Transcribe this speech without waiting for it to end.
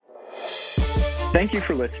Thank you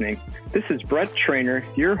for listening. This is Brett Trainer,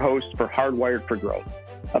 your host for Hardwired for Growth,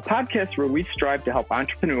 a podcast where we strive to help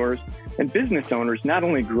entrepreneurs and business owners not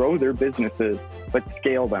only grow their businesses, but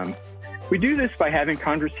scale them. We do this by having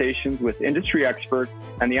conversations with industry experts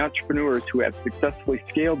and the entrepreneurs who have successfully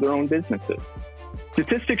scaled their own businesses.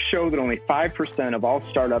 Statistics show that only 5% of all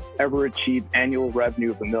startups ever achieve annual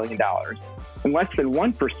revenue of $1 million, and less than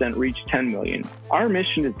 1% reach 10 million. Our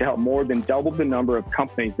mission is to help more than double the number of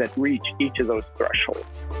companies that reach each of those thresholds.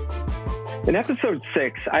 In episode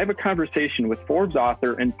 6, I have a conversation with Forbes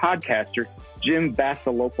author and podcaster Jim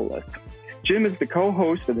Vasilopoulos. Jim is the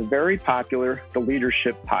co-host of the very popular The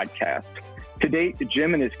Leadership Podcast. To date,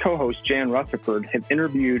 Jim and his co-host Jan Rutherford have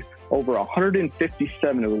interviewed over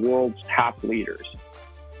 157 of the world's top leaders.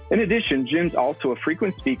 In addition, Jim's also a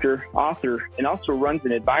frequent speaker, author, and also runs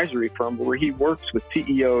an advisory firm where he works with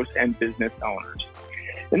CEOs and business owners.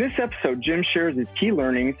 In this episode, Jim shares his key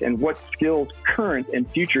learnings and what skills current and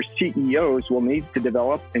future CEOs will need to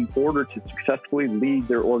develop in order to successfully lead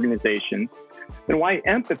their organizations, and why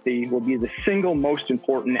empathy will be the single most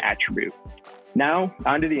important attribute. Now,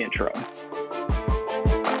 on to the intro.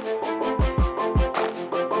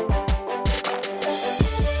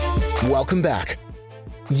 Welcome back.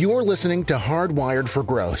 You're listening to Hardwired for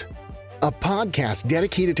Growth, a podcast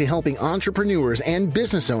dedicated to helping entrepreneurs and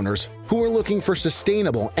business owners who are looking for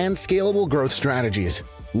sustainable and scalable growth strategies.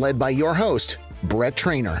 Led by your host, Brett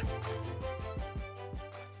Trainer.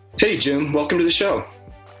 Hey, Jim. Welcome to the show.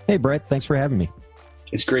 Hey, Brett. Thanks for having me.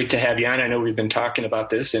 It's great to have you on. I know we've been talking about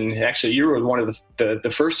this, and actually you were one of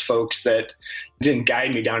the first folks that didn't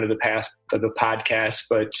guide me down to the path of the podcast,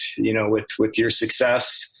 but, you know, with your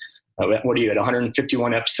success, what are you at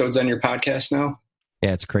 151 episodes on your podcast now?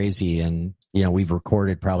 Yeah, it's crazy. And, you know, we've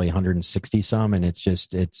recorded probably 160 some, and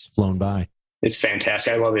it's flown by. It's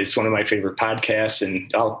fantastic. I love it. It's one of my favorite podcasts,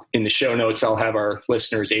 and in the show notes, I'll have our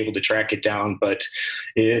listeners able to track it down. But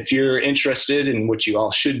if you're interested in what you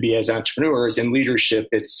all should be as entrepreneurs in leadership,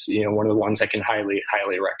 it's, you know, one of the ones I can highly,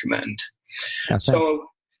 highly recommend. Yeah, so,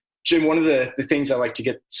 Jim, one of the things I like to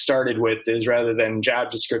get started with is, rather than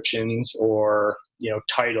job descriptions or, you know,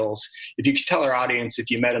 titles, if you could tell our audience,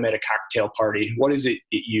 if you met them at a cocktail party, what is it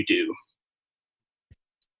that you do?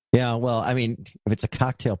 Yeah, well, I mean, if it's a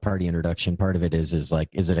cocktail party introduction, part of it is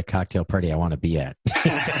it a cocktail party I want to be at?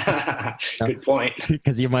 Good point.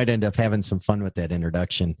 Because you might end up having some fun with that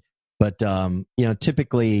introduction. But, you know,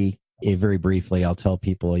 typically, very briefly, I'll tell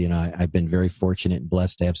people, you know, I've been very fortunate and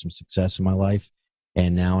blessed to have some success in my life.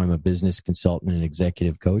 And now I'm a business consultant and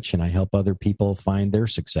executive coach, and I help other people find their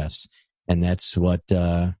success. And that's what,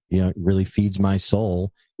 you know, really feeds my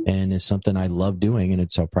soul and is something I love doing. And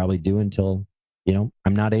I'll probably do until, you know,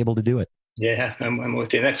 I'm not able to do it. Yeah, I'm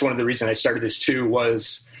with you. And that's one of the reasons I started this too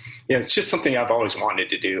was, you know, it's just something I've always wanted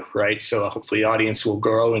to do, right? So hopefully the audience will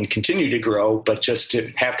grow and continue to grow, but just to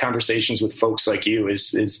have conversations with folks like you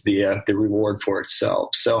is the reward for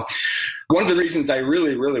itself. So one of the reasons I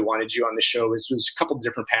really, really wanted you on the show is there's a couple of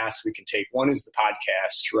different paths we can take. One is the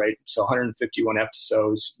podcast, right? So 151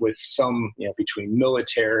 episodes with some, you know, between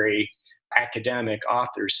military, academic,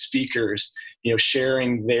 authors, speakers, you know,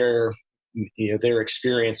 sharing their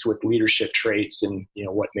experience with leadership traits and, you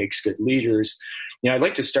know, what makes good leaders. You know, I'd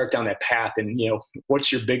like to start down that path, and, you know,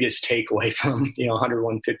 what's your biggest takeaway from, you know,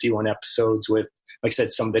 151 episodes with, like I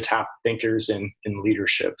said, some of the top thinkers in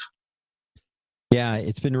leadership? Yeah,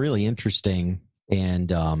 it's been really interesting. And,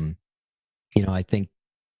 you know, I think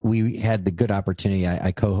we had the good opportunity.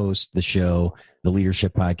 I co-host the show, the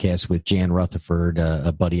Leadership Podcast, with Jan Rutherford,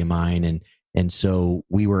 a buddy of mine. And so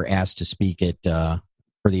we were asked to speak at,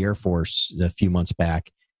 for the Air Force a few months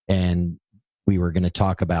back. And we were going to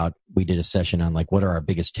talk about, we did a session on like, what are our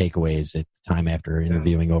biggest takeaways at the time after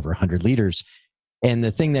interviewing over 100 leaders. And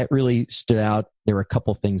the thing that really stood out, there were a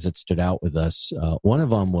couple things that stood out with us. One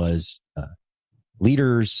of them was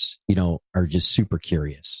leaders, you know, are just super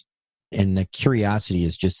curious. And the curiosity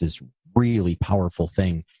is just this really powerful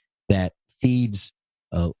thing that feeds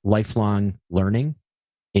lifelong learning.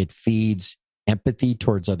 It feeds empathy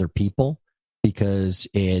towards other people, because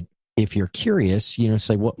if you're curious, you know,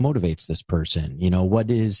 say, what motivates this person? You know,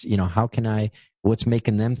 what's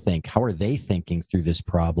making them think? How are they thinking through this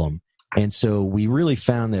problem? And so we really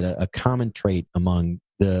found that a common trait among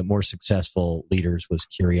the more successful leaders was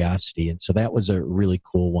curiosity. And so that was a really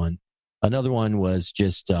cool one. Another one was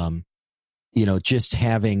just, you know, just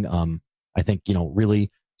having, I think, you know,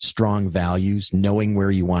 really strong values, knowing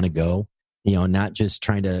where you want to go, you know, not just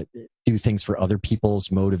trying to do things for other people's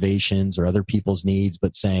motivations or other people's needs,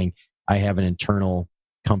 but saying, I have an internal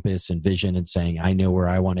compass and vision, and saying, I know where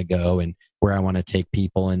I want to go and where I want to take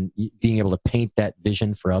people, and being able to paint that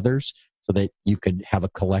vision for others so that you could have a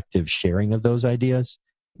collective sharing of those ideas.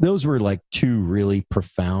 Those were like two really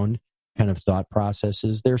profound kind of thought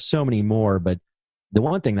processes. There's so many more, but the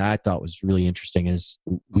one thing that I thought was really interesting is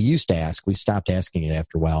we stopped asking it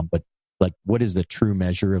after a while, but like, what is the true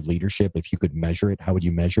measure of leadership? If you could measure it, how would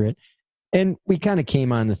you measure it? And we kind of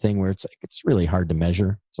came on the thing where it's like, it's really hard to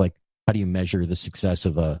measure. It's like, how do you measure the success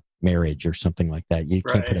of a marriage or something like that? You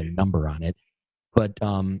can't put a number on it. But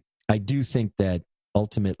I do think that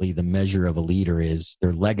ultimately the measure of a leader is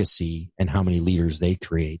their legacy and how many leaders they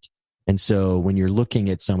create. And so when you're looking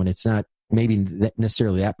at someone, it's not maybe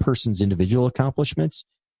necessarily that person's individual accomplishments,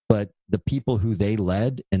 but the people who they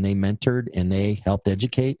led and they mentored and they helped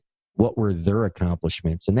educate, what were their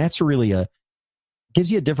accomplishments? And that's really gives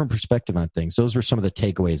you a different perspective on things. Those were some of the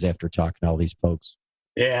takeaways after talking to all these folks.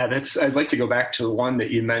 Yeah, I'd like to go back to the one that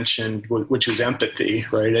you mentioned, which was empathy,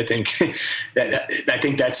 right? I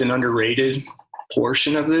think that's an underrated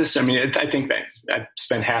portion of this. I mean, I think that I've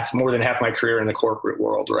spent more than half my career in the corporate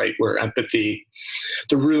world, right? Where empathy,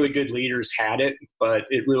 the really good leaders had it, but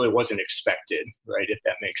it really wasn't expected, right? If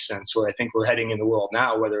that makes sense. Where I think we're heading in the world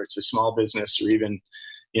now, whether it's a small business or even,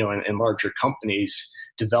 in larger companies,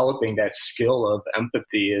 developing that skill of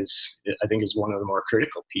empathy is one of the more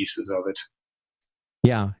critical pieces of it.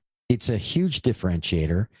 Yeah, it's a huge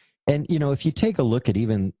differentiator. And, if you take a look at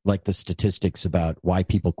even like the statistics about why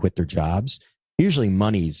people quit their jobs, usually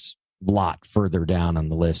money's a lot further down on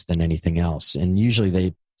the list than anything else. And usually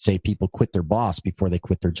they say people quit their boss before they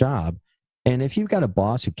quit their job. And if you've got a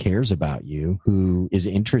boss who cares about you, who is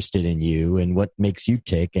interested in you and what makes you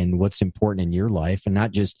tick and what's important in your life, and not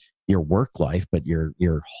just your work life, but your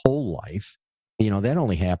whole life, that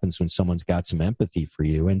only happens when someone's got some empathy for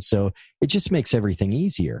you. And so it just makes everything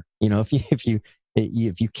easier. If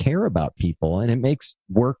you care about people, and it makes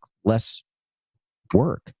work less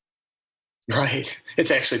work. Right. It's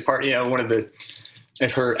actually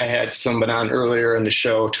I had someone on earlier in the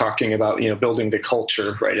show talking about, building the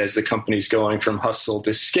culture, right? As the company's going from hustle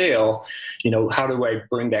to scale, how do I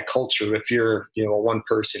bring that culture? If you're, a one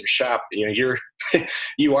person shop, you're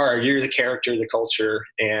the character, the culture,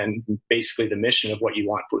 and basically the mission of what you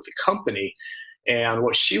want for the company. And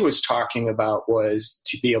what she was talking about was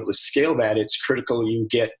to be able to scale that, it's critical you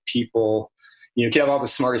get people. You can have all the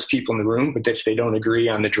smartest people in the room, but if they don't agree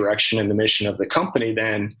on the direction and the mission of the company,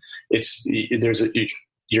 then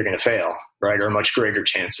you're going to fail, right? Or a much greater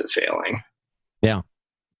chance of failing. Yeah.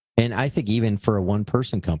 And I think even for a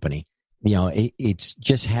one-person company, it's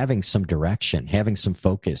just having some direction, having some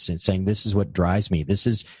focus and saying, this is what drives me. This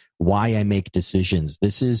is why I make decisions.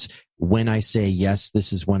 This is when I say yes.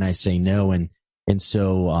 This is when I say no. And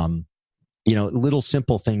so, little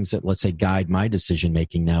simple things that, let's say, guide my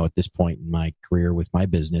decision-making now at this point in my career with my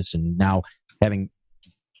business. And now having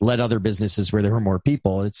led other businesses where there were more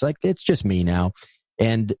people, it's like, it's just me now.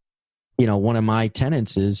 And, one of my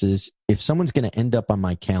tenets is if someone's going to end up on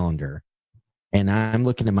my calendar and I'm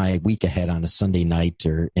looking at my week ahead on a Sunday night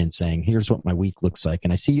and saying, here's what my week looks like.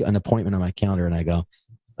 And I see an appointment on my calendar and I go,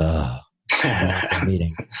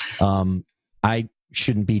 meeting. I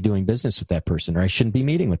shouldn't be doing business with that person, or I shouldn't be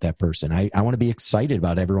meeting with that person. I want to be excited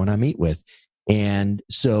about everyone I meet with. And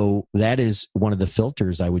so that is one of the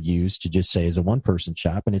filters I would use to just say as a one-person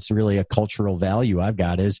shop. And it's really a cultural value I've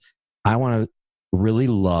got is I want to really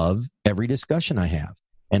love every discussion I have.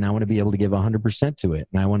 And I want to be able to give 100% to it.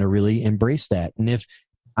 And I want to really embrace that. And if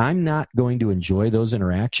I'm not going to enjoy those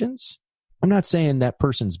interactions, I'm not saying that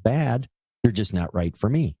person's bad. They're just not right for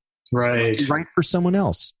me. Right. Right for someone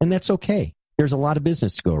else. And that's okay. There's a lot of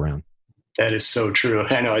business to go around. That is so true.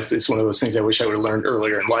 I know it's one of those things I wish I would have learned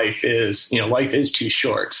earlier in life is, life is too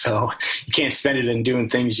short. So you can't spend it in doing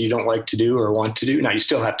things you don't like to do or want to do. Now you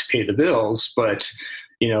still have to pay the bills, but,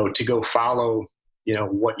 to go follow,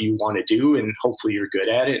 what you want to do and hopefully you're good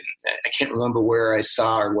at it. I can't remember where I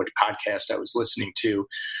saw or what podcast I was listening to,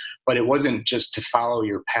 but it wasn't just to follow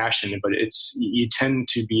your passion, but you tend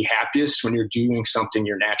to be happiest when you're doing something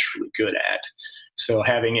you're naturally good at. So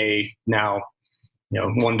having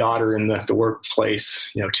one daughter in the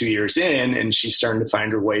workplace, 2 years in, and she's starting to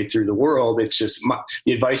find her way through the world. It's just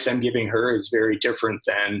the advice I'm giving her is very different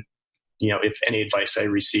than, if any advice I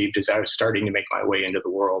received as I was starting to make my way into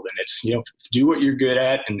the world. And it's, do what you're good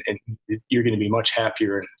at and you're going to be much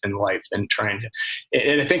happier in life than trying to.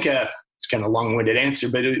 And I think it's kind of a long-winded answer,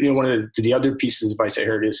 but one of the other pieces of advice I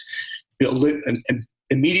heard is,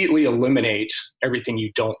 immediately eliminate everything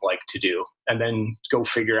you don't like to do and then go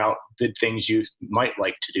figure out the things you might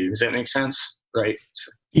like to do. Does that make sense? Right.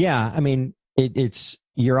 Yeah. I mean,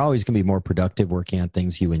 you're always going to be more productive working on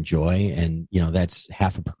things you enjoy. And, that's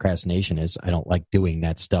half of procrastination is I don't like doing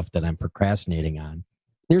that stuff that I'm procrastinating on.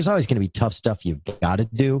 there's always going to be tough stuff you've got to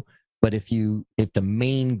do. But if the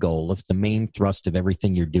main goal, if the main thrust of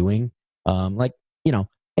everything you're doing,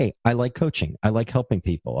 hey, I like coaching. I like helping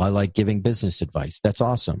people. I like giving business advice. That's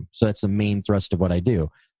awesome. So that's the main thrust of what I do.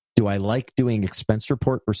 Do I like doing expense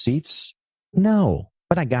report receipts? No,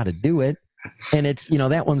 but I got to do it. And it's,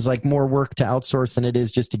 that one's like more work to outsource than it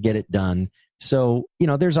is just to get it done. So,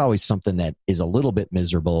 there's always something that is a little bit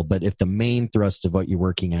miserable, but if the main thrust of what you're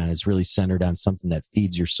working on is really centered on something that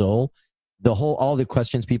feeds your soul, all the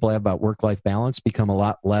questions people have about work-life balance become a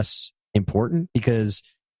lot less important because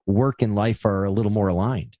work and life are a little more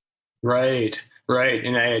aligned. Right.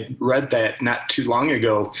 And I had read that not too long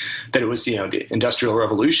ago that it was, the Industrial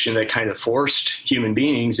Revolution that kind of forced human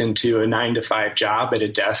beings into a 9-to-5 job at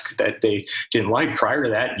a desk that they didn't like. Prior to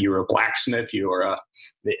that, you were a blacksmith, you were a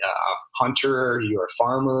hunter, you were a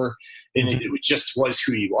farmer, and it just was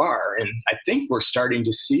who you are. And I think we're starting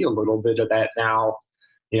to see a little bit of that now.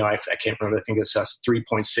 I can't remember. I think it's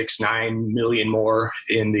 3.69 million more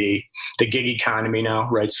in the gig economy now,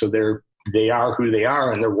 right? So they are who they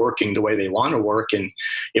are, and they're working the way they want to work. And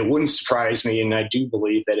it wouldn't surprise me, and I do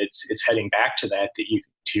believe that it's heading back to that. That you,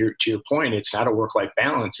 to your point, it's not a work-life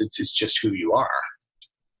balance. It's just who you are.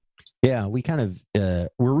 Yeah, we kind of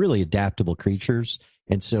we're really adaptable creatures,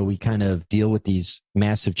 and so we kind of deal with these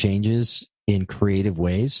massive changes in creative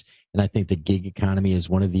ways. And I think the gig economy is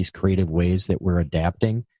one of these creative ways that we're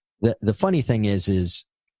adapting. The funny thing is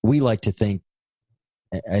we like to think,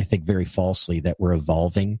 I think very falsely, that we're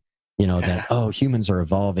evolving, that, humans are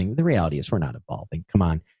evolving. The reality is we're not evolving. Come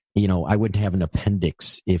on. I wouldn't have an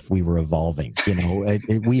appendix if we were evolving.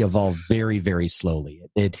 We evolve very, very slowly.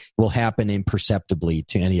 It will happen imperceptibly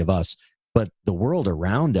to any of us, but the world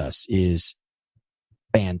around us is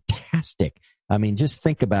fantastic. I mean, just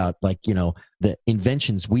think about the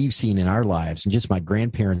inventions we've seen in our lives, and just my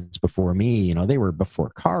grandparents before me, they were before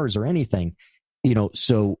cars or anything,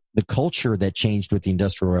 so the culture that changed with the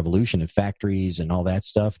Industrial Revolution and factories and all that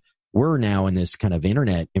stuff, we're now in this kind of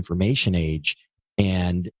internet information age,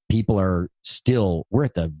 and people we're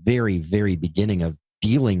at the very, very beginning of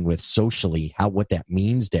dealing with socially what that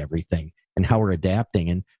means to everything and how we're adapting.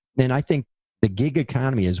 And then I think the gig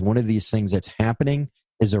economy is one of these things that's happening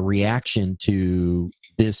as a reaction to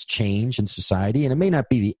this change in society. And it may not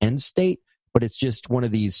be the end state, but it's just one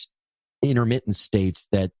of these intermittent states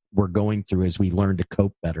that we're going through as we learn to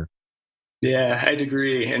cope better. Yeah, I'd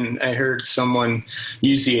agree. And I heard someone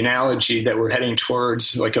use the analogy that we're heading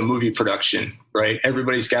towards like a movie production, right?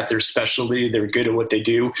 Everybody's got their specialty. They're good at what they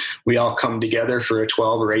do. We all come together for a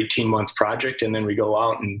 12 or 18-month project, and then we go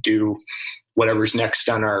out and do whatever's next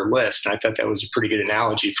on our list. And I thought that was a pretty good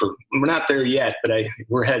analogy we're not there yet, but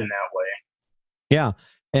we're heading that way. Yeah.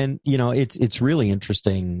 And, it's really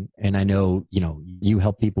interesting. And I know, you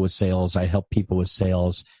help people with sales. I help people with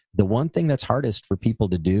sales. The one thing that's hardest for people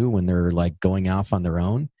to do when they're like going off on their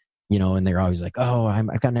own, and they're always like, oh, I've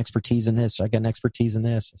got an expertise in this. I got an expertise in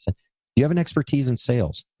this. I said, do you have an expertise in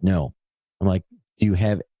sales? No. I'm like, do you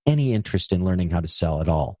have any interest in learning how to sell at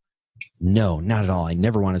all? No, not at all. I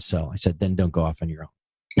never want to sell. I said, then don't go off on your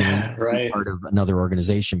own. Right. Part of another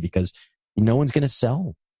organization, because no one's going to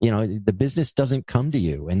sell. The business doesn't come to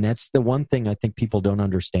you. And that's the one thing I think people don't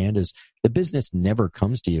understand is the business never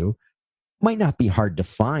comes to you. Might not be hard to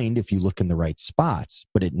find if you look in the right spots,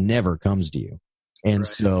 but it never comes to you. And right.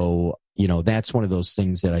 So, that's one of those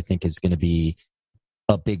things that I think is going to be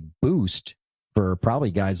a big boost for probably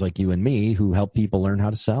guys like you and me who help people learn how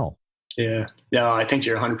to sell. Yeah, no, I think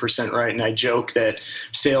you're 100% right. And I joke that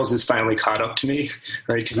sales has finally caught up to me,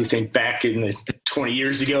 right? Because you think back in the 20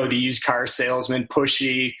 years ago, the used car salesman,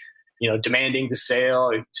 pushy, demanding the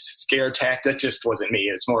sale, scare tactic, that just wasn't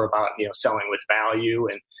me. It's more about, selling with value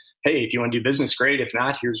and, hey, if you want to do business, great. If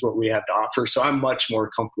not, here's what we have to offer. So I'm much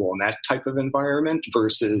more comfortable in that type of environment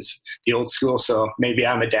versus the old school. So maybe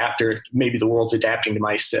I'm adapter. Maybe the world's adapting to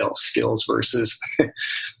my sales skills versus.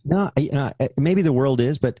 No, maybe the world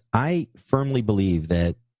is, but I firmly believe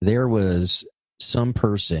that there was some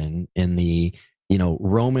person in the,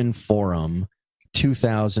 Roman Forum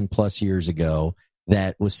 2,000 plus years ago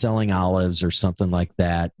that was selling olives or something like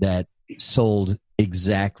that, that sold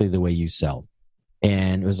exactly the way you sell.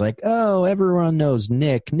 And it was like, oh, everyone knows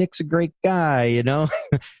Nick. Nick's a great guy,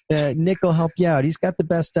 Nick will help you out. He's got the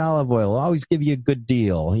best olive oil. He'll always give you a good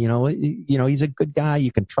deal. He's a good guy.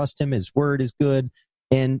 You can trust him. His word is good.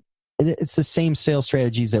 And it's the same sales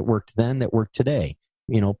strategies that worked then that work today.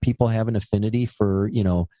 People have an affinity for,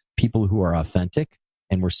 people who are authentic.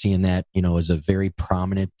 And we're seeing that, as a very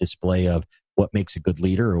prominent display of what makes a good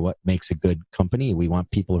leader or what makes a good company. We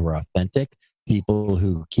want people who are authentic, people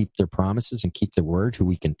who keep their promises and keep their word, who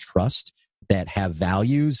we can trust. that have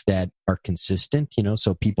values that are consistent,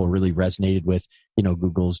 so people really resonated with,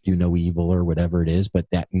 Google's do no evil or whatever it is, but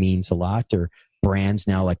that means a lot. Or brands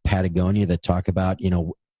now like Patagonia that talk about,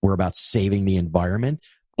 we're about saving the environment.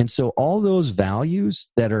 And so all those values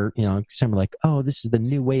that are, some are like, oh, this is the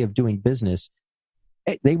new way of doing business.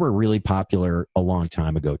 They were really popular a long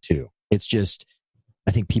time ago too. It's just,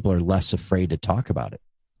 I think people are less afraid to talk about it.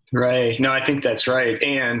 Right. No, I think that's right.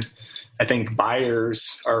 And I think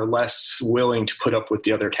buyers are less willing to put up with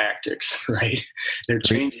the other tactics, right? They're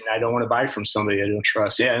changing. I don't want to buy from somebody I don't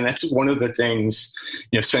trust. Yeah. And that's one of the things,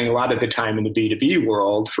 spending a lot of the time in the B2B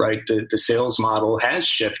world, right? The sales model has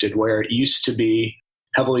shifted where it used to be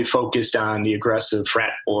heavily focused on the aggressive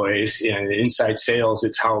frat boys. Inside sales,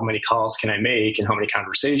 it's how many calls can I make and how many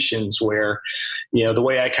conversations, where, the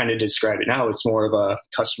way I kind of describe it now, it's more of a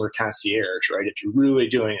customer concierge, right? If you're really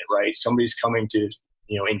doing it right, somebody's coming to,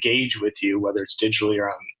 engage with you, whether it's digitally or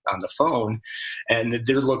on the phone, and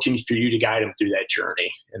they're looking for you to guide them through that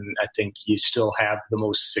journey. And I think you still have the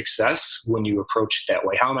most success when you approach it that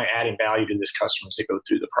way. How am I adding value to this customer as they go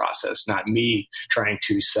through the process, not me trying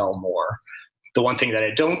to sell more? The one thing that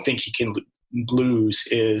I don't think you can lose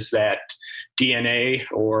is that DNA,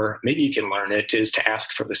 or maybe you can learn it, is to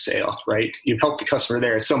ask for the sale, right? You've helped the customer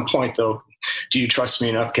there. At some point, though, do you trust me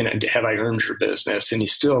enough? Have I earned your business? And you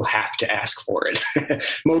still have to ask for it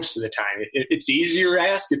most of the time. It's easier to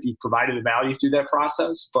ask if you provided the value through that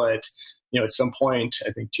process. But, at some point,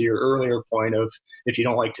 I think to your earlier point of if you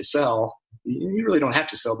don't like to sell, you really don't have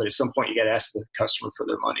to sell. But at some point, you got to ask the customer for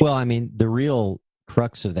their money. Well, I mean, the real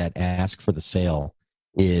crux of that ask for the sale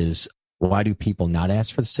is, why do people not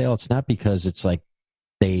ask for the sale? It's not because it's like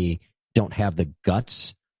they don't have the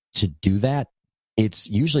guts to do that. It's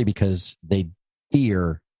usually because they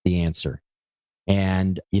fear the answer.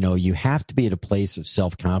 And, you have to be at a place of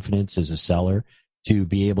self-confidence as a seller to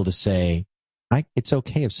be able to say, it's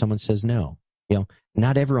okay if someone says no.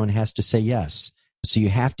 Not everyone has to say yes. So you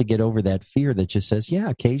have to get over that fear that just says, yeah,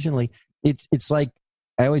 occasionally. It's like,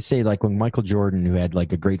 I always say, like when Michael Jordan, who had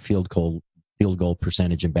like a great field goal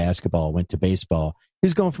percentage in basketball, went to baseball, he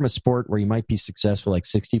was going from a sport where you might be successful like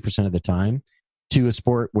 60% of the time to a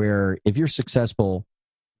sport where if you're successful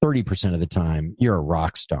 30% of the time, you're a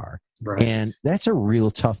rock star. Right. And that's a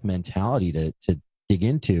real tough mentality to dig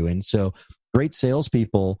into. And so great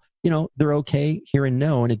salespeople, they're okay hearing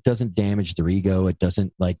no, and it doesn't damage their ego. It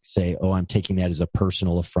doesn't like say, oh, I'm taking that as a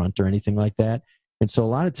personal affront or anything like that. And so a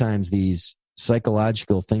lot of times these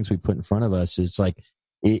psychological things we put in front of us is like,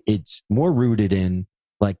 it's more rooted in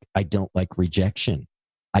like, I don't like rejection.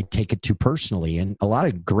 I take it too personally. And a lot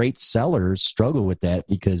of great sellers struggle with that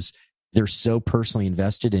because they're so personally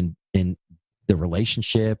invested in the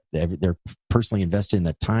relationship. They're personally invested in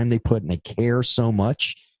the time they put, and they care so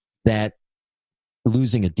much that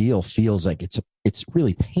losing a deal feels like it's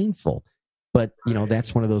really painful. But,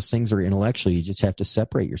 that's one of those things where intellectually you just have to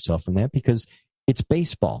separate yourself from that because it's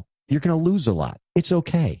baseball. You're going to lose a lot. It's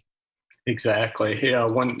okay. Exactly.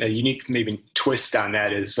 One unique maybe twist on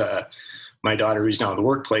that is my daughter, who's now in the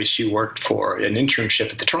workplace, she worked for an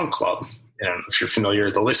internship at the Trunk Club. I don't know if you're familiar,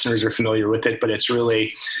 the listeners are familiar with it, but it's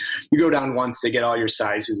really, you go down once, they get all your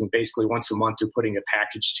sizes, and basically once a month they're putting a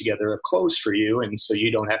package together of clothes for you. And so you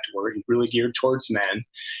don't have to worry, really geared towards men.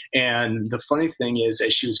 And the funny thing is,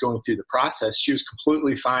 as she was going through the process, she was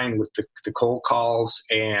completely fine with the cold calls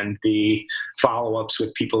and the follow-ups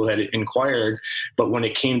with people that had inquired. But when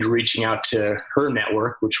it came to reaching out to her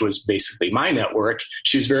network, which was basically my network,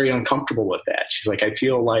 she was very uncomfortable with that. She's like, I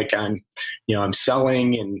feel like I'm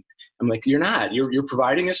selling, and I'm like, you're not. You're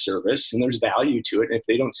providing a service, and there's value to it. And if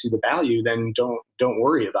they don't see the value, then don't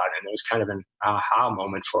worry about it. And it was kind of an aha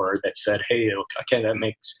moment for her that said, hey, okay, that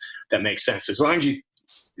makes sense. As long as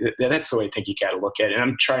that's the way I think you got to look at it. And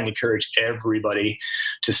I'm trying to encourage everybody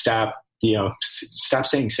to stop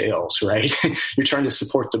saying sales, right? You're trying to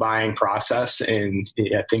support the buying process. And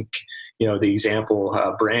I think, the example,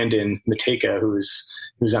 Brandon Mateka, who's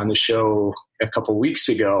on the show a couple of weeks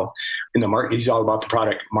ago in the market, he's all about the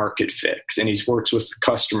product market fit. And he's works with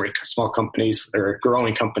small companies or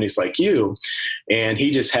growing companies like you. And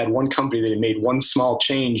he just had one company that he made one small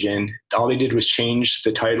change in. All they did was change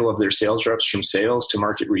the title of their sales reps from sales to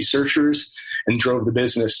market researchers and drove the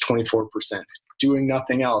business 24%. Doing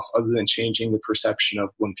nothing else other than changing the perception of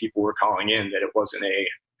when people were calling in that it wasn't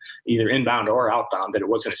either inbound or outbound, that it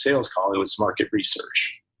wasn't a sales call, it was market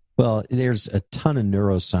research. Well, there's a ton of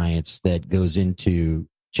neuroscience that goes into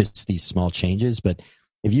just these small changes. But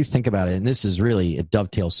if you think about it, and this is really, it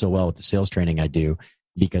dovetails so well with the sales training I do,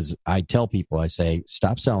 because I tell people, I say,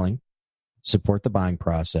 stop selling, support the buying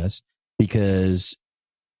process, because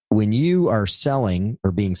when you are selling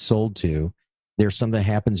or being sold to, there's something that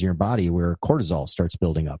happens in your body where cortisol starts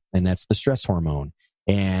building up, and that's the stress hormone.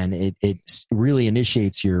 And it really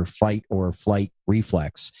initiates your fight or flight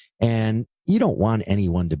reflex. And you don't want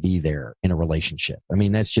anyone to be there in a relationship. I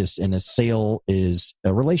mean, that's just, and a sale is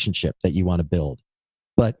a relationship that you want to build.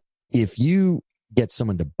 But if you get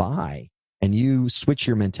someone to buy and you switch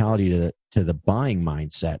your mentality to the buying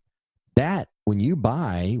mindset, that when you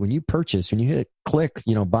purchase, when you hit click,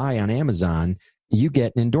 buy on Amazon, you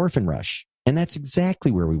get an endorphin rush. And that's exactly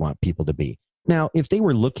where we want people to be. Now, if they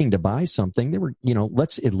were looking to buy something, they were,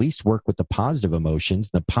 let's at least work with the positive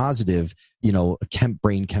emotions, the positive,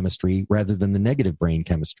 brain chemistry rather than the negative brain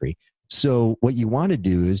chemistry. So what you want to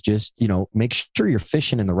do is just, make sure you're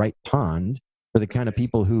fishing in the right pond for the kind of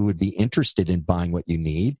people who would be interested in buying what you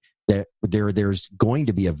need, that there's going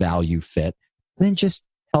to be a value fit, and then just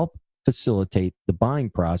help facilitate the buying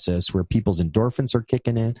process where people's endorphins are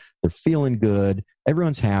kicking in, they're feeling good,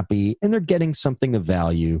 everyone's happy, and they're getting something of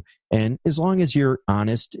value. And as long as you're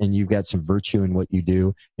honest and you've got some virtue in what you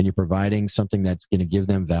do and you're providing something that's going to give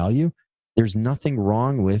them value, there's nothing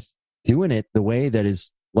wrong with doing it the way that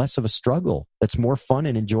is less of a struggle, that's more fun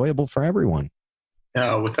and enjoyable for everyone.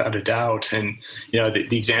 Without a doubt. And,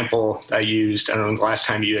 the example I used, I don't know, the last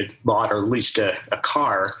time you had bought or leased a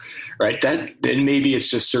car, right? Then maybe it's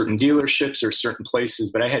just certain dealerships or certain places,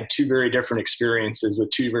 but I had two very different experiences with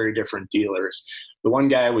two very different dealers. The one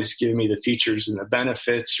guy was giving me the features and the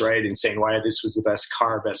benefits, right, and saying why this was the best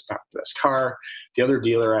car. The other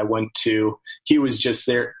dealer I went to, he was just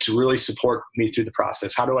there to really support me through the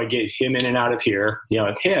process. How do I get him in and out of here?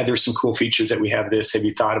 Hey, there's some cool features that we have this. Have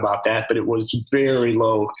you thought about that? But it was very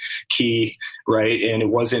low key, right? And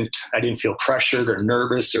I didn't feel pressured or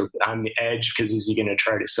nervous or on the edge because is he going to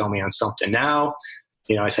try to sell me on something now?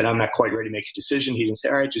 I said, I'm not quite ready to make a decision. He didn't say,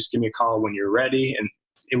 all right, just give me a call when you're ready. And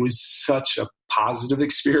it was such a positive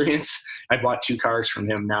experience. I bought 2 cars from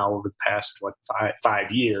him now over the past,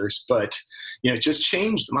 5 years, but, it just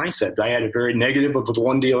changed the mindset. I had a very negative of the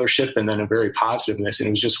one dealership and then a very positiveness. And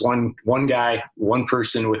it was just one guy, one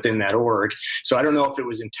person within that org. So I don't know if it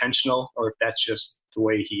was intentional or if that's just the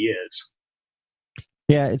way he is.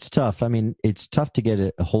 Yeah, it's tough. I mean, it's tough to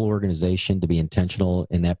get a whole organization to be intentional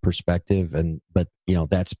in that perspective. But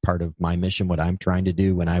that's part of my mission, what I'm trying to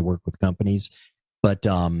do when I work with companies. But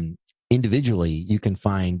individually, you can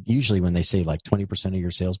find, usually when they say like 20% of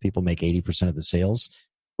your salespeople make 80% of the sales,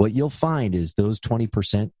 what you'll find is those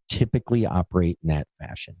 20% typically operate in that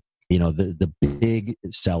fashion. The big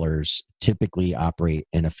sellers typically operate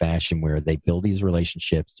in a fashion where they build these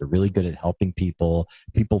relationships. They're really good at helping people.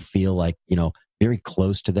 People feel like, very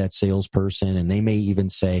close to that salesperson. And they may even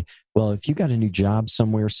say, well, if you got a new job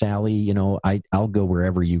somewhere, Sally, I'll go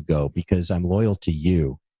wherever you go because I'm loyal to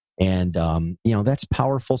you. And, that's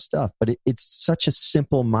powerful stuff, but it's such a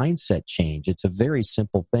simple mindset change. It's a very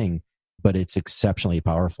simple thing, but it's exceptionally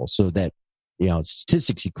powerful. So that,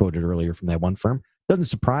 statistics you quoted earlier from that one firm doesn't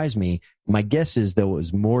surprise me. My guess is, though, it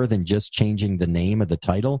was more than just changing the name of the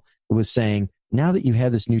title. It was saying, now that you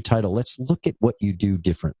have this new title, let's look at what you do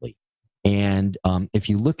differently. And if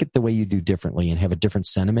you look at the way you do differently and have a different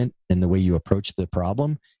sentiment in the way you approach the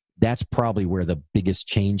problem, that's probably where the biggest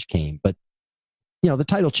change came. But the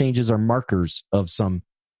title changes are markers of some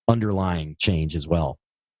underlying change as well.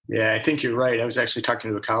 Yeah, I think you're right. I was actually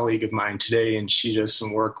talking to a colleague of mine today, and she does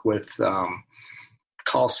some work with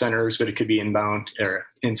call centers, but it could be inbound or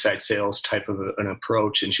inside sales type of an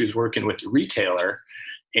approach. And she was working with a retailer,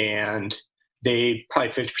 and they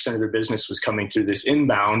probably 50% of their business was coming through this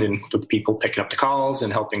inbound and with people picking up the calls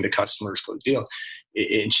and helping the customers close the deal.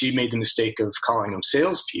 And she made the mistake of calling them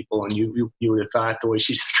salespeople. And you would have thought the way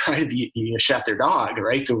she described it, you shot their dog,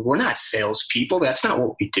 right? We're not salespeople. That's not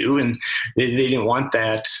what we do. And they didn't want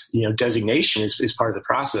that, designation as part of the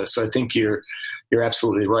process. So I think you're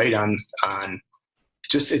absolutely right on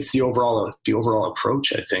just, it's the overall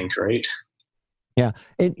approach, I think, right? Yeah.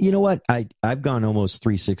 And you know what? I've gone almost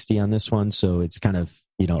 360 on this one. So it's kind of,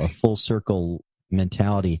 a full circle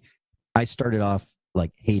mentality. I started off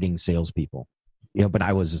like hating salespeople, but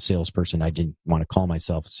I was a salesperson. I didn't want to call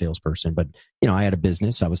myself a salesperson, but I had a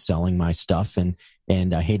business. I was selling my stuff and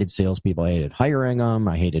I hated salespeople. I hated hiring them.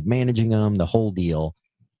 I hated managing them, the whole deal.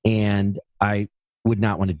 And I would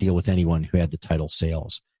not want to deal with anyone who had the title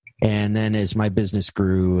sales. And then as my business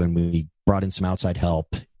grew and we brought in some outside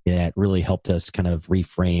help, that really helped us kind of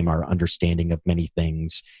reframe our understanding of many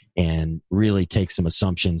things and really take some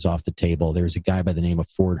assumptions off the table. There's a guy by the name of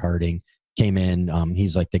Ford Harding came in.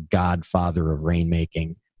 He's like the godfather of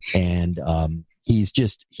rainmaking. And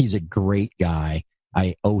he's a great guy.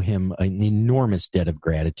 I owe him an enormous debt of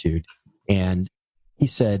gratitude. And he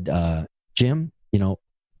said, Jim,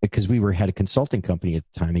 because we had a consulting company at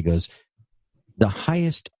the time, he goes, the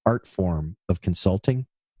highest art form of consulting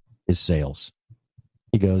is sales.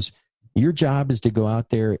 He goes, your job is to go out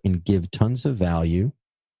there and give tons of value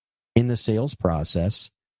in the sales process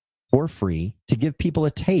for free to give people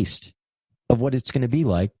a taste of what it's going to be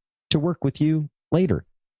like to work with you later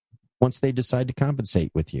once they decide to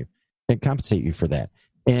compensate you for that.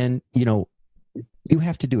 And, you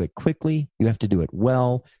have to do it quickly. You have to do it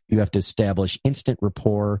well. You have to establish instant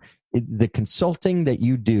rapport. The consulting that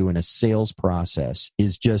you do in a sales process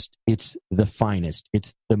is it's the finest.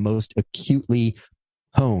 It's the most acutely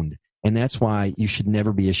honed. And that's why you should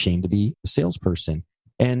never be ashamed to be a salesperson.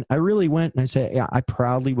 And I really went and I said, yeah, I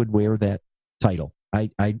proudly would wear that title.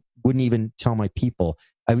 I wouldn't even tell my people.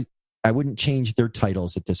 I wouldn't change their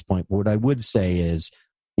titles at this point. But what I would say is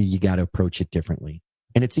you got to approach it differently.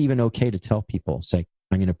 And it's even okay to tell people, say,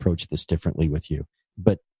 I'm going to approach this differently with you.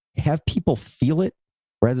 But have people feel it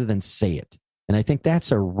rather than say it. And I think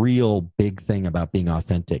that's a real big thing about being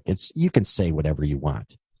authentic. You can say whatever you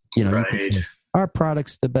want. Right. You can say, our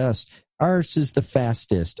product's the best. Ours is the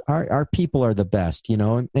fastest. Our people are the best,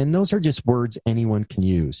 and those are just words anyone can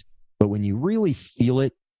use. But when you really feel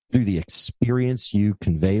it through the experience you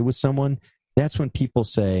convey with someone, that's when people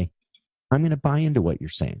say, I'm going to buy into what you're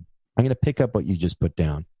saying. I'm going to pick up what you just put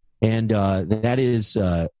down. And that is,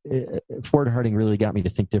 Ford Harding really got me to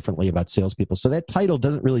think differently about salespeople. So that title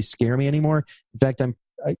doesn't really scare me anymore. In fact,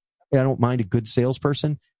 I don't mind a good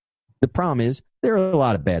salesperson. The problem is there are a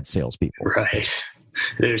lot of bad salespeople. Right.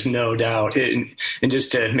 There's no doubt. And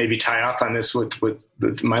just to maybe tie off on this with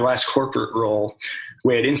my last corporate role,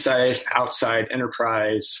 we had inside, outside,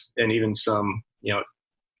 enterprise, and even some,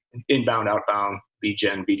 inbound, outbound, lead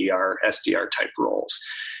gen, BDR, SDR type roles.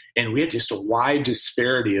 And we had just a wide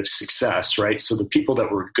disparity of success, right? So the people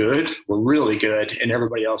that were good were really good, and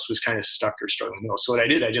everybody else was kind of stuck or struggling in the middle. So what I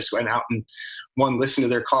did, I just went out and, one, listened to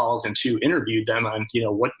their calls, and two, interviewed them on,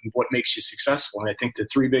 what makes you successful. And I think the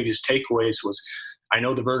three biggest takeaways was, I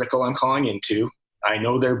know the vertical I'm calling into, I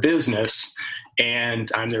know their business,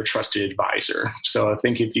 and I'm their trusted advisor. So I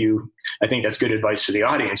think that's good advice for the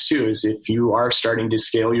audience too, is if you are starting to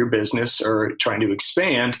scale your business or trying to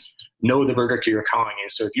expand, know the vertical you're calling in.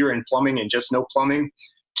 So if you're in plumbing and just know plumbing,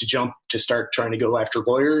 to start trying to go after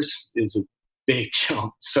lawyers is a big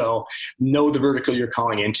jump. So know the vertical you're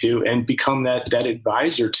calling into and become that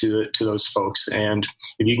advisor to those folks. And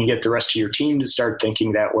if you can get the rest of your team to start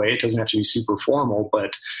thinking that way, it doesn't have to be super formal,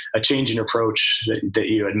 but a change in approach that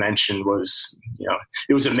you had mentioned was,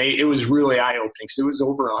 it was amazing. It was really eye-opening because it was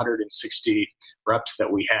over 160 reps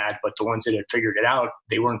that we had, but the ones that had figured it out,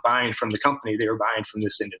 they weren't buying from the company, they were buying from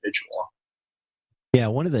this individual. Yeah,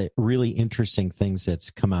 one of the really interesting things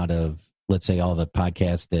that's come out of, let's say, all the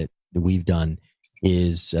podcasts that we've done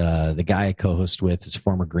is the guy I co-host with is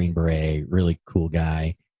former Green Beret, really cool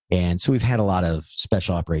guy. And so we've had a lot of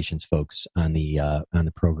special operations folks on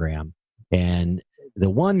the program. And the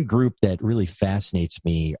one group that really fascinates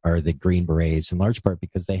me are the Green Berets, in large part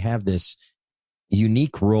because they have this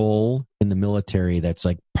unique role in the military that's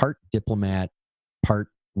like part diplomat, part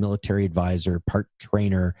military advisor, part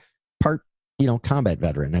trainer, part, combat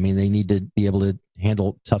veteran. I mean, they need to be able to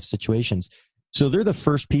handle tough situations. So they're the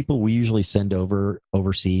first people we usually send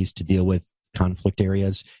overseas to deal with conflict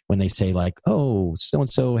areas when they say like, oh,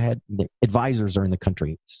 so-and-so had advisors are in the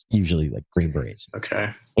country. It's usually like Green Berets.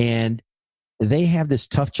 Okay. And they have this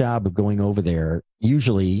tough job of going over there,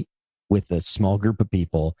 usually with a small group of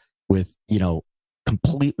people with,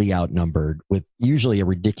 completely outnumbered, with usually a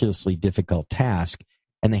ridiculously difficult task.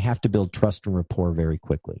 And they have to build trust and rapport very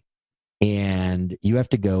quickly. And you have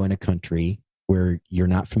to go in a country where you're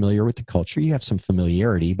not familiar with the culture. You have some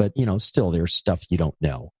familiarity, but still there's stuff you don't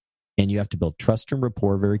know. And you have to build trust and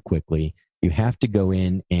rapport very quickly. You have to go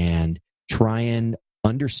in and try and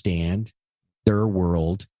understand their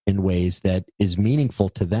world in ways that is meaningful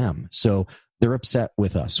to them. So they're upset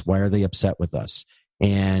with us. Why are they upset with us?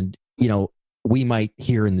 And, we might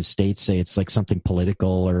here in the States say it's like something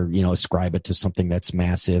political or, ascribe it to something that's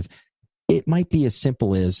massive. It might be as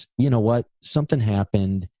simple as, something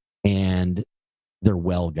happened and their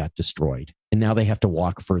well got destroyed. And now they have to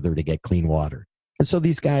walk further to get clean water. And so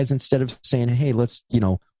these guys, instead of saying, hey, let's,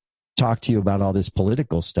 talk to you about all this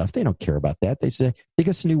political stuff, they don't care about that. They say, dig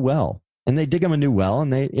us a new well. And they dig them a new well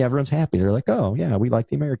and everyone's happy. They're like, oh, yeah, we like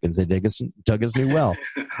the Americans. They dug us new well.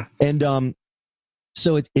 And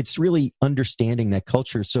so it's really understanding that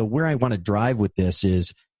culture. So where I want to drive with this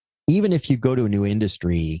is, even if you go to a new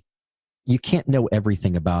industry, you can't know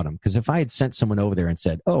everything about them. Because if I had sent someone over there and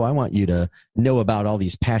said, oh, I want you to know about all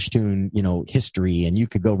these Pashtun, history, and you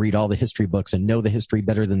could go read all the history books and know the history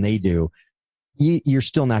better than they do, you're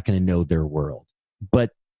still not going to know their world.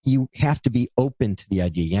 But you have to be open to the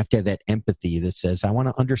idea. You have to have that empathy that says, I want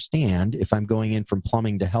to understand if I'm going in from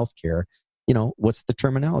plumbing to healthcare, what's the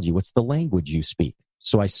terminology? What's the language you speak?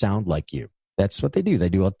 So I sound like you. That's what they do. They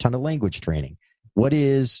do a ton of language training. What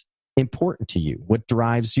is important to you? What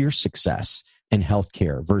drives your success in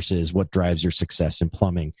healthcare versus what drives your success in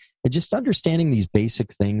plumbing? And just understanding these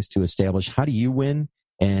basic things to establish how do you win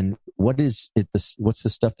and what's the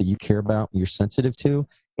stuff that you care about, you're sensitive to.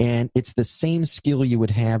 And it's the same skill you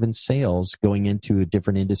would have in sales going into a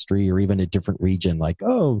different industry or even a different region. Like,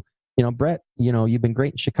 oh, Brett, you've been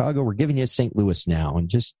great in Chicago. We're giving you St. Louis now. And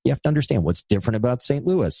just, you have to understand what's different about St.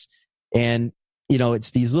 Louis. And,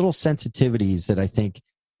 it's these little sensitivities that I think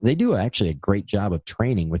they do actually a great job of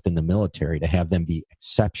training within the military to have them be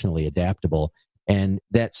exceptionally adaptable. And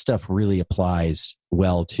that stuff really applies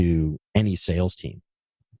well to any sales team.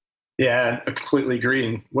 Yeah, I completely agree.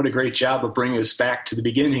 And what a great job of bringing us back to the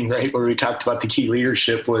beginning, right? Where we talked about the key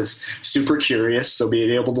leadership was super curious. So being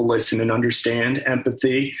able to listen and understand,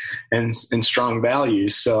 empathy and strong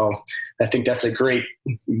values. So I think that's a great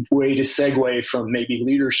way to segue from maybe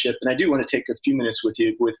leadership. And I do want to take a few minutes with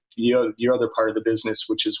you with your other part of the business,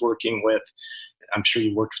 which is working with, I'm sure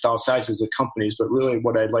you worked with all sizes of companies, but really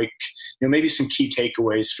what I'd like, maybe some key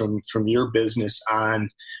takeaways from your business on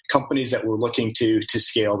companies that were looking to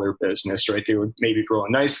scale their business, right? They were maybe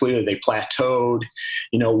growing nicely or they plateaued.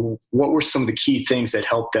 What were some of the key things that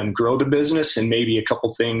helped them grow the business and maybe a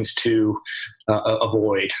couple things to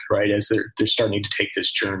avoid, right? As they're starting to take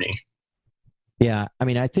this journey. Yeah. I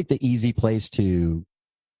mean, I think the easy place to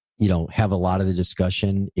have a lot of the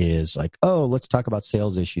discussion is like, oh, let's talk about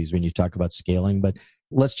sales issues when you talk about scaling, but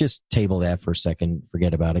let's just table that for a second,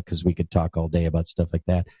 forget about it, because we could talk all day about stuff like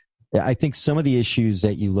that. I think some of the issues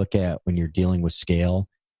that you look at when you're dealing with scale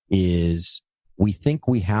is we think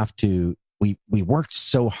we have to, we worked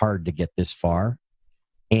so hard to get this far,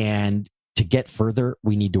 and to get further,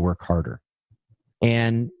 we need to work harder.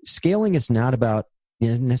 And scaling is not about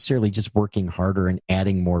necessarily just working harder and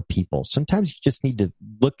adding more people. Sometimes you just need to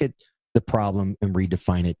look at the problem and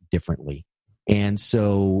redefine it differently. And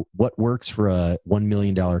so what works for a $1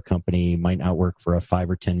 million company might not work for a $5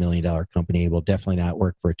 or $10 million company, will definitely not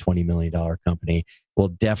work for a $20 million company, will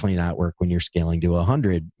definitely not work when you're scaling to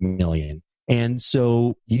 100 million. And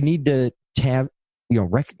so you need to have,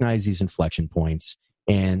 recognize these inflection points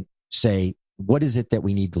and say, what is it that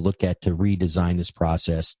we need to look at to redesign this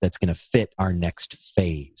process that's going to fit our next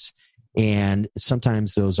phase? And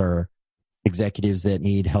sometimes those are executives that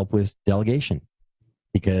need help with delegation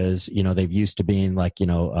because, they've used to being like,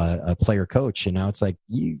 a player coach. And now it's like,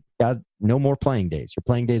 you got no more playing days. Your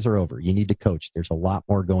playing days are over. You need to coach. There's a lot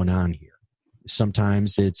more going on here.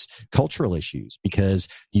 Sometimes it's cultural issues because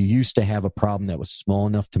you used to have a problem that was small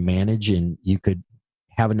enough to manage and you could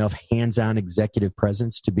have enough hands-on executive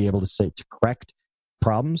presence to be able to correct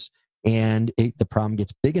problems. And the problem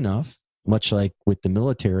gets big enough, much like with the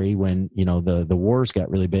military, when, the wars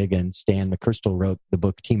got really big and Stan McChrystal wrote the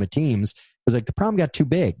book Team of Teams, it was like the problem got too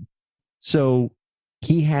big. So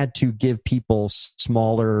he had to give people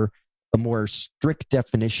a more strict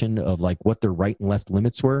definition of like what their right and left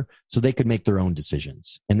limits were so they could make their own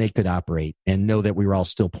decisions and they could operate and know that we were all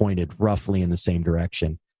still pointed roughly in the same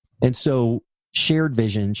direction. And so shared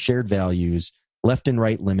vision, shared values, left and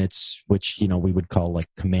right limits, which, we would call like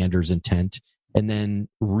commander's intent, and then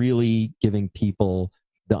really giving people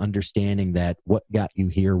the understanding that what got you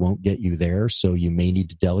here won't get you there. So you may need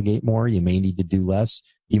to delegate more. You may need to do less.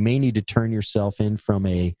 You may need to turn yourself in from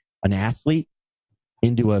an athlete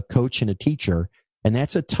into a coach and a teacher. And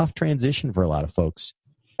that's a tough transition for a lot of folks.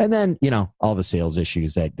 And then, all the sales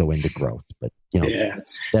issues that go into growth. But,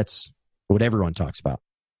 that's what everyone talks about.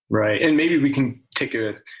 Right. And maybe we can take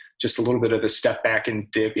just a little bit of a step back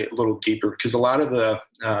and dig a little deeper, because a lot of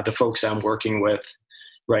the folks I'm working with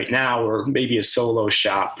right now are maybe a solo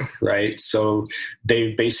shop, right? So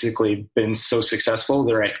they've basically been so successful,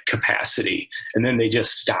 they're at capacity, and then they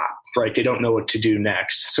just stop, right? They don't know what to do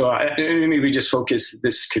next. So maybe we just focus,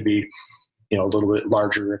 this could be, a little bit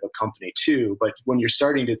larger of a company too. But when you're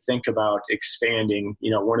starting to think about expanding,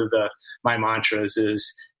 one of my mantras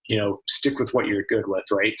is, stick with what you're good with,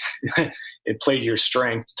 right? And play to your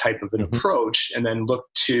strength type of an approach, and then look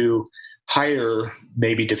to hire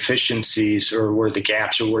maybe deficiencies or where the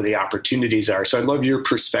gaps or where the opportunities are. So I'd love your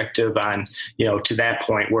perspective on, to that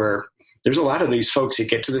point where, there's a lot of these folks that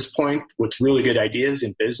get to this point with really good ideas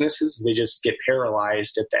in businesses. They just get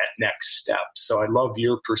paralyzed at that next step. So I love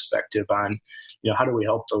your perspective on, how do we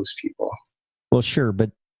help those people? Well, sure.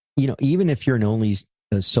 But, even if you're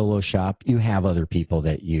a solo shop, you have other people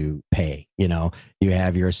that you pay, you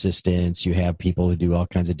have your assistants, you have people who do all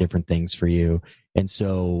kinds of different things for you. And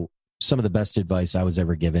so some of the best advice I was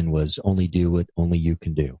ever given was only do what only you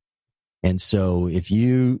can do. And so if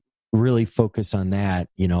you really focus on that,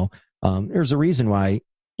 there's a reason why,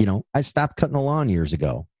 I stopped cutting the lawn years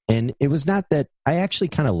ago. And it was not that I actually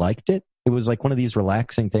kind of liked it. It was like one of these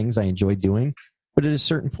relaxing things I enjoyed doing. But at a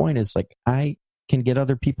certain point, it's like, I can get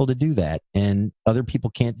other people to do that. And other people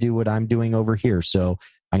can't do what I'm doing over here. So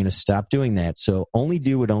I'm going to stop doing that. So only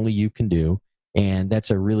do what only you can do. And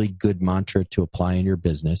that's a really good mantra to apply in your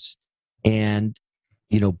business. And,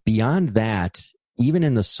 beyond that, even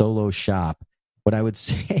in the solo shop, what I would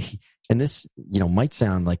say, and this, might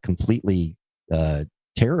sound like completely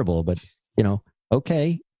terrible, but,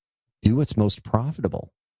 okay, do what's most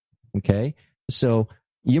profitable. Okay. So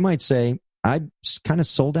you might say, I kind of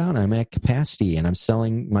sold out. I'm at capacity and I'm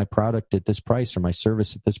selling my product at this price or my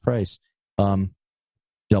service at this price.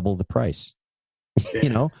 Double the price,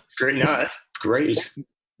 Yeah, great. No, that's great.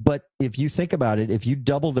 But if you think about it, if you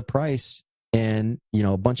double the price and,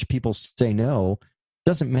 a bunch of people say no,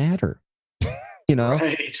 doesn't matter.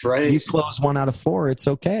 Right. You close 1 out of 4, it's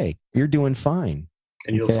okay. You're doing fine.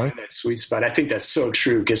 And you'll find that sweet spot. I think that's so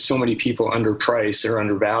true because so many people underprice or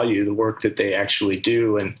undervalue the work that they actually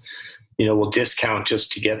do. And, will discount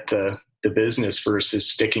just to get the business versus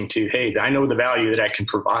sticking to, hey, I know the value that I can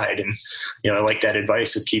provide. And, I like that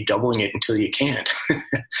advice of keep doubling it until you can't.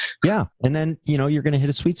 Yeah. And then, you're going to hit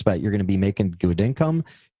a sweet spot. You're going to be making good income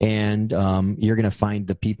and you're going to find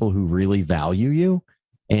the people who really value you.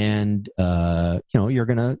 And, you're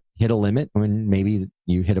going to hit a limit when maybe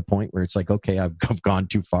you hit a point where it's like, okay, I've gone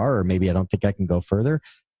too far, or maybe I don't think I can go further.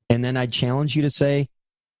 And then I'd challenge you to say,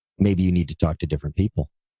 maybe you need to talk to different people.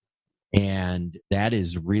 And that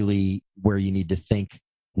is really where you need to think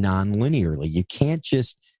non-linearly. You can't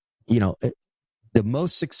just, the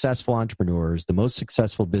most successful entrepreneurs, the most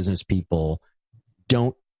successful business people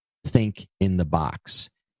don't think in the box,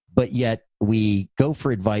 but yet we go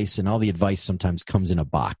for advice and all the advice sometimes comes in a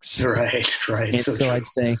box. Right. And so I'd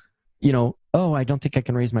say, I don't think I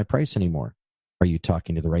can raise my price anymore. Are you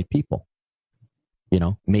talking to the right people?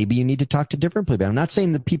 Maybe you need to talk to different people. I'm not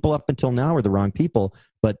saying the people up until now are the wrong people,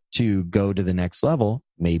 but to go to the next level,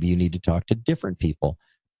 maybe you need to talk to different people.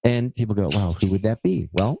 And people go, well, who would that be?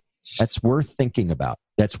 Well, that's worth thinking about.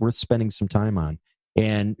 That's worth spending some time on.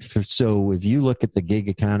 And so if you look at the gig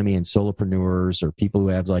economy and solopreneurs or people who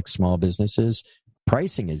have like small businesses,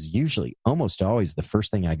 pricing is usually almost always the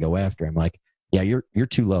first thing I go after. I'm like, yeah, you're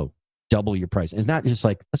too low. Double your price. And it's not just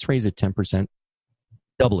like, let's raise it 10%,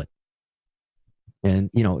 double it.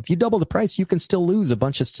 And, if you double the price, you can still lose a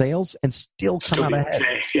bunch of sales and still come out ahead.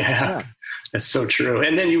 Okay. Yeah, that's so true.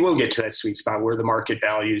 And then you will get to that sweet spot where the market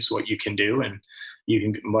values what you can do and you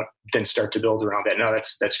can then start to build around that. No,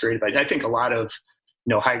 that's great advice. I think a lot of,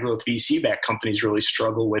 high growth VC-backed companies really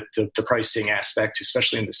struggle with the pricing aspect,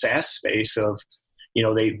 especially in the SaaS space of,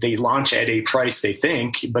 they launch at a price they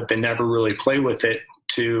think, but they never really play with it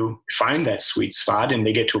to find that sweet spot. And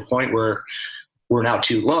they get to a point where we're now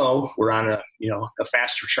too low. We're on a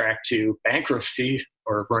faster track to bankruptcy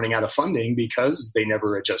or running out of funding because they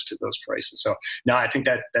never adjusted those prices. So no, I think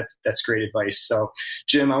that's great advice. So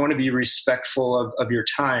Jim, I want to be respectful of your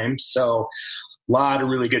time. So a lot of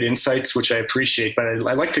really good insights, which I appreciate, but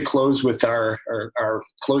I like to close with our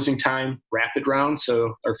closing time rapid round.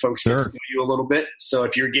 So our folks get to know you a little bit. So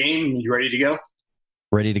if you're game, you ready to go?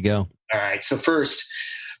 Ready to go. All right. So first,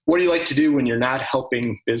 what do you like to do when you're not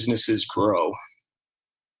helping businesses grow?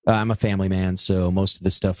 I'm a family man, so most of the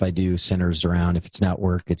stuff I do centers around, if it's not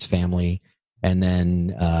work, it's family. And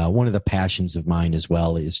then one of the passions of mine as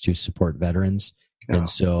well is to support veterans. Oh. And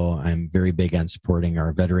so I'm very big on supporting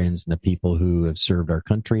our veterans and the people who have served our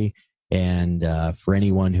country. And for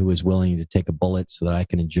anyone who is willing to take a bullet so that I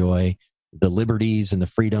can enjoy the liberties and the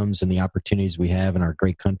freedoms and the opportunities we have in our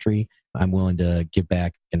great country, I'm willing to give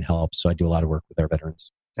back and help. So I do a lot of work with our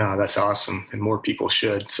veterans. Oh, that's awesome. And more people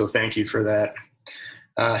should. So thank you for that.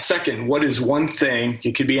 Second, what is one thing,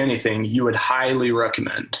 it could be anything, you would highly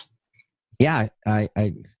recommend? Yeah, I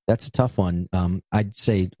that's a tough one. I'd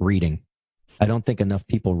say reading. I don't think enough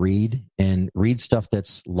people read stuff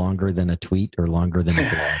that's longer than a tweet or longer than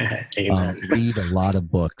a blog. Read a lot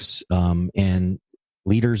of books, and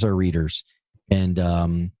leaders are readers. And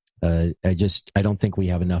I don't think we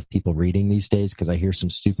have enough people reading these days because I hear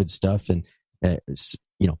some stupid stuff. And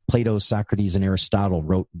Plato, Socrates, and Aristotle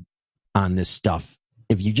wrote on this stuff.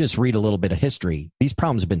 If you just read a little bit of history, these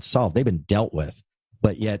problems have been solved. They've been dealt with.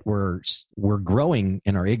 But yet we're growing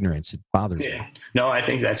in our ignorance. It bothers me. No, I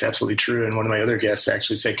think that's absolutely true. And one of my other guests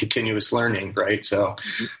actually said continuous learning, right? So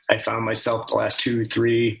I found myself the last 2,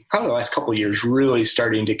 3, probably the last couple of years, really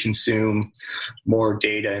starting to consume more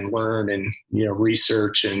data and learn and,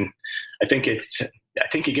 research. And I think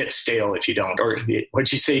it gets stale if you don't, or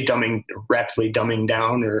what'd you say, rapidly dumbing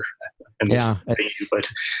down, or but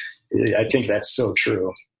I think that's so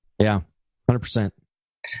true. Yeah, 100%.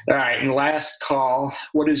 All right. And last call,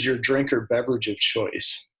 what is your drink or beverage of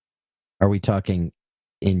choice? Are we talking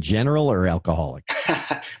in general or alcoholic?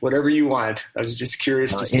 Whatever you want. I was just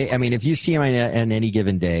curious to see. I mean, if you see me on any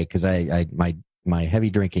given day, because my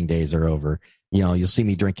heavy drinking days are over, you'll see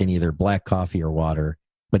me drinking either black coffee or water.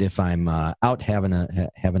 But if I'm out having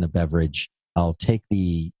a beverage, I'll take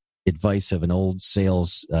the advice of an old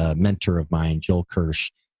sales mentor of mine, Joel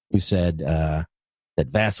Kirsch, who said that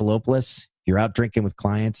Vasilopoulos, if you're out drinking with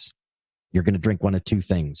clients, you're going to drink one of two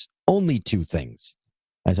things, only two things.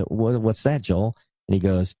 I said, what's that, Joel? And he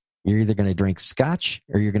goes, you're either going to drink scotch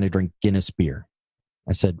or you're going to drink Guinness beer.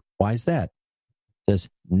 I said, why is that? He says,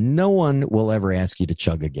 no one will ever ask you to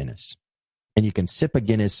chug a Guinness. And you can sip a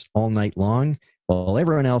Guinness all night long while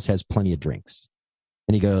everyone else has plenty of drinks.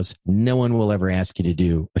 And he goes, no one will ever ask you to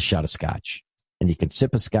do a shot of scotch. And you can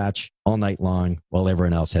sip a scotch all night long while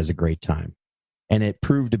everyone else has a great time. And it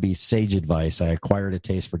proved to be sage advice. I acquired a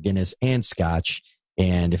taste for Guinness and scotch.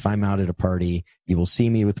 And if I'm out at a party, you will see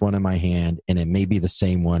me with one in my hand, and it may be the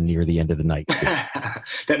same one near the end of the night.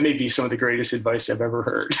 That may be some of the greatest advice I've ever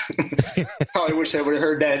heard. Probably wish I would have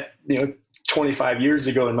heard that, 25 years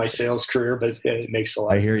ago in my sales career, but it makes a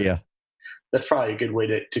lot of sense. I hear you. That's probably a good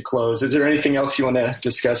way to close. Is there anything else you want to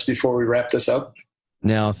discuss before we wrap this up?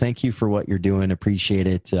 No, thank you for what you're doing. Appreciate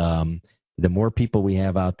it. The more people we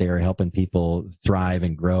have out there helping people thrive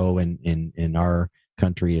and grow in our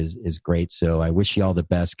country is great. So I wish you all the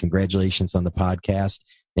best. Congratulations on the podcast.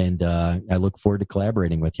 And I look forward to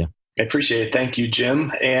collaborating with you. I appreciate it. Thank you,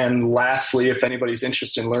 Jim. And lastly, if anybody's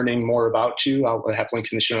interested in learning more about you, I'll have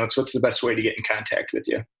links in the show notes. What's the best way to get in contact with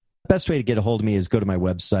you? Best way to get a hold of me is go to my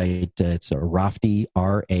website. It's Rafti,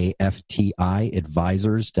 RAFTI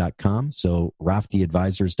advisors.com. So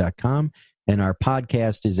raftiadvisors.com. And our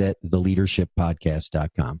podcast is at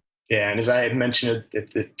theleadershippodcast.com. Yeah. And as I had mentioned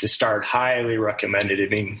at the start, highly recommended. I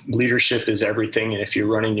mean, leadership is everything. And if you're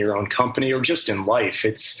running your own company or just in life,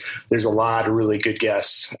 there's a lot of really good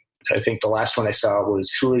guests. I think the last one I saw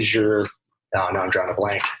was, now I'm drawing a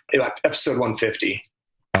blank. Episode 150.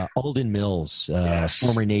 Alden Mills, yes.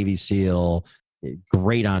 Former Navy SEAL,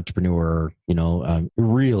 great entrepreneur,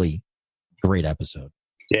 really great episode.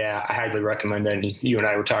 Yeah, I highly recommend that. And you and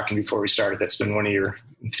I were talking before we started. That's been one of your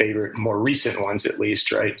favorite, more recent ones, at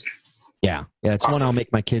least, right? Yeah, it's awesome. One I'll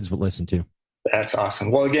make my kids listen to. That's awesome.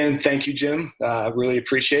 Well, again, thank you, Jim. Really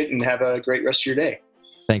appreciate it, and have a great rest of your day.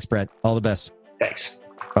 Thanks, Brett. All the best. Thanks.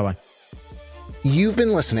 Bye-bye. You've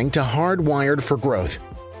been listening to Hardwired for Growth.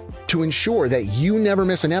 To ensure that you never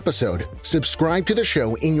miss an episode, subscribe to the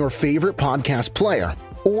show in your favorite podcast player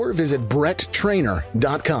or visit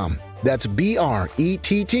bretttrainer.com. That's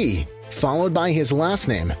BRETT, followed by his last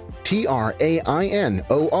name, TRAINOR.com.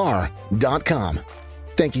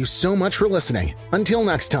 Thank you so much for listening. Until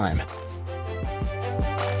next time.